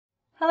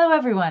Hello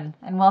everyone,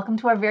 and welcome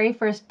to our very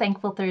first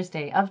Thankful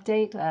Thursday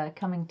update,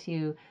 coming to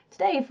you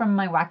today from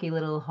my wacky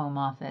little home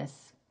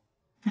office.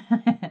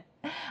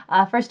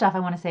 First off, I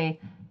want to say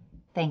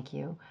thank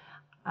you.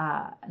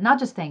 Not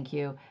just thank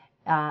you,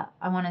 I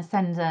want to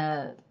send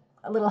a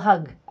little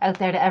hug out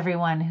there to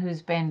everyone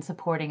who's been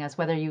supporting us,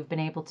 whether you've been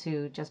able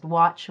to just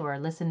watch or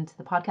listen to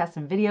the podcasts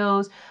and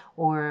videos,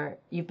 or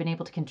you've been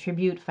able to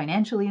contribute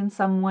financially in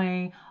some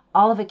way.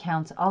 All of it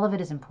counts, all of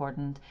it is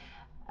important.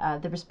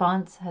 The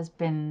response has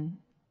been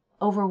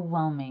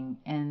overwhelming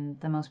in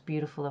the most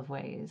beautiful of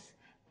ways.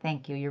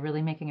 Thank you. You're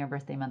really making our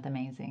birthday month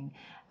amazing.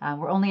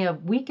 We're only a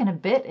week and a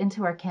bit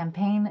into our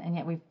campaign, and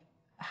yet we've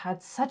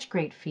had such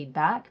great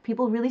feedback.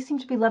 People really seem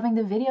to be loving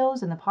the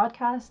videos and the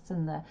podcasts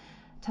and the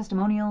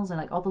testimonials and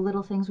like all the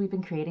little things we've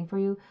been creating for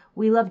you.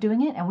 We love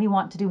doing it and we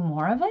want to do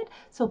more of it.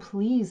 So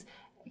please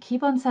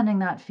keep on sending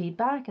that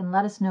feedback and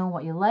let us know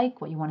what you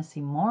like, what you want to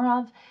see more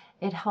of.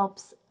 It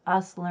helps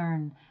us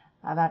learn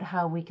about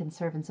how we can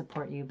serve and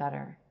support you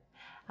better.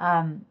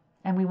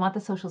 And we want the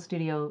social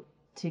studio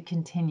to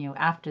continue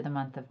after the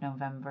month of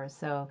November.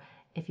 So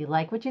if you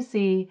like what you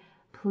see,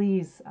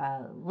 please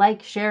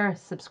like, share,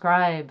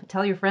 subscribe,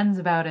 tell your friends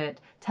about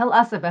it, tell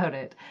us about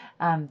it.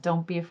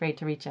 Don't be afraid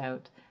to reach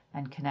out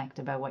and connect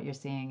about what you're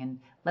seeing and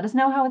let us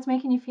know how it's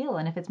making you feel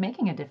and if it's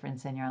making a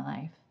difference in your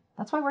life.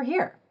 That's why we're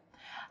here.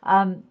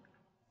 I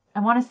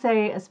want to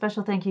say a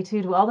special thank you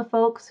too to all the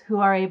folks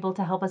who are able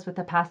to help us with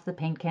the Pass the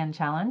Paint Can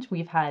Challenge.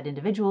 We've had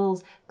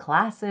individuals,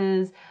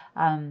 classes,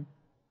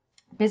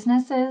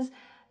 businesses.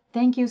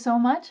 Thank you so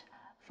much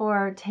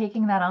for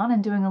taking that on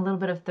and doing a little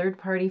bit of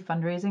third-party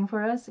fundraising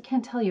for us. I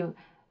can't tell you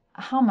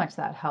how much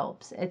that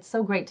helps. It's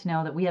so great to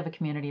know that we have a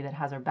community that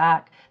has our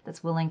back,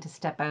 that's willing to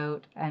step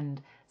out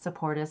and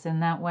support us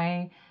in that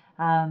way.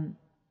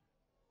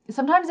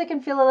 Sometimes it can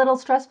feel a little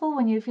stressful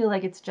when you feel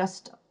like it's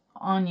just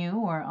on you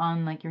or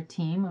on like your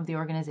team of the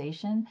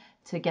organization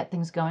to get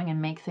things going and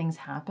make things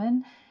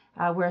happen.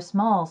 We're a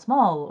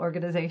small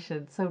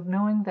organization, so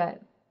knowing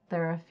that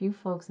there are a few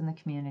folks in the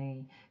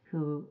community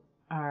who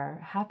are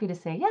happy to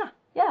say,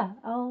 yeah,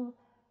 I'll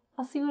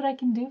see what I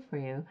can do for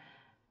you.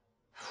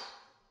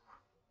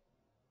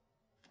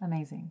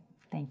 Amazing.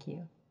 Thank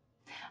you.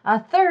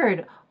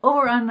 Third,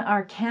 over on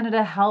our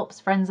Canada Helps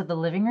Friends of the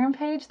Living Room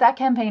page, that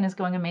campaign is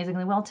going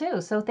amazingly well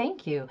too. So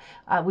thank you.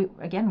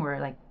 We're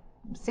like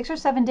 6 or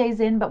 7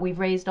 days in, but we've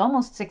raised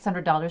almost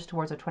 $600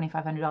 towards a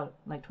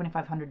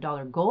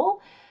 $2,500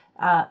 goal.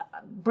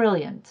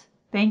 Brilliant.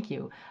 Thank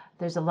you.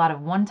 There's a lot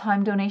of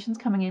one-time donations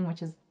coming in,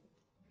 which is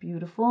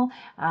beautiful.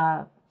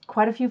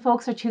 Quite a few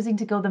folks are choosing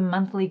to go the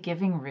monthly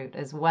giving route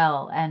as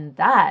well. And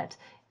that,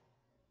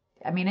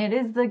 it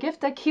is the gift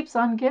that keeps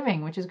on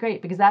giving, which is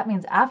great because that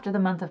means after the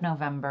month of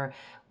November,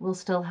 we'll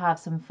still have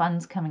some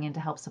funds coming in to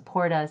help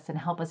support us and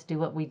help us do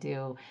what we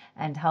do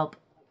and help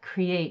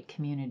create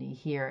community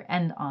here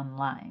and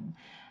online.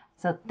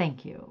 So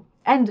thank you.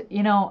 And,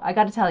 I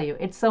got to tell you,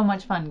 it's so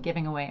much fun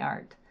giving away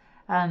art.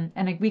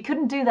 And we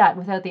couldn't do that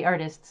without the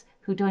artists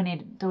who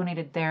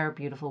donated their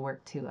beautiful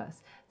work to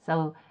us.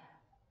 So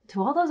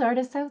to all those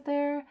artists out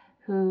there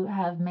who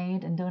have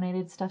made and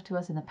donated stuff to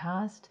us in the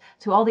past,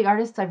 to all the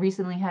artists I've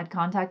recently had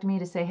contact me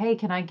to say, hey,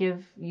 can I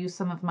give you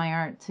some of my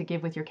art to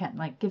give with your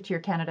give to your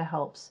Canada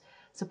Helps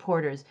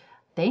supporters?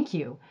 Thank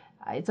you.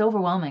 It's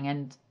overwhelming.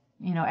 And,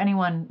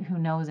 anyone who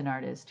knows an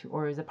artist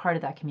or is a part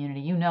of that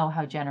community, you know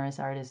how generous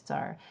artists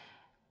are.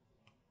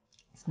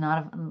 It's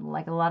not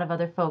like a lot of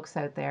other folks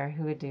out there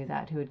who would do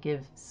that, who would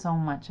give so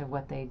much of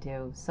what they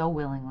do so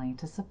willingly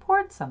to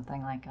support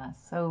something like us.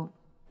 So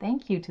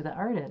thank you to the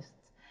artists.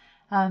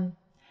 I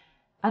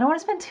don't want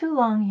to spend too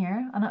long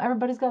here. I know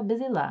everybody's got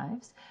busy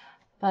lives,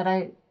 but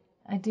I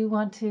do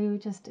want to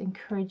just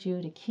encourage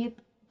you to keep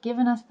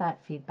giving us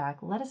that feedback.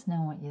 Let us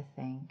know what you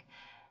think.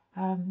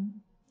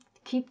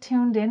 Keep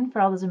tuned in for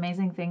all those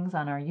amazing things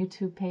on our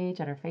YouTube page,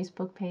 on our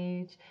Facebook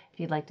page. If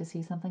you'd like to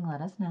see something,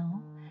 let us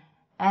know.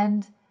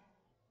 And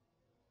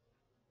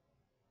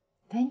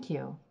thank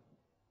you.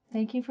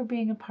 Thank you for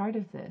being a part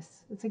of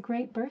this. It's a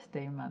great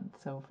birthday month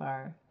so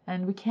far.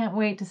 And we can't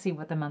wait to see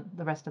what the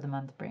rest of the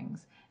month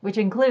brings, which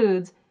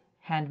includes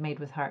Handmade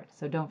with Heart.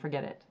 So don't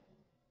forget it.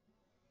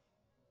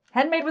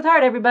 Handmade with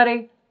Heart,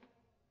 everybody.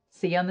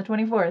 See you on the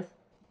 24th.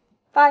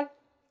 Bye.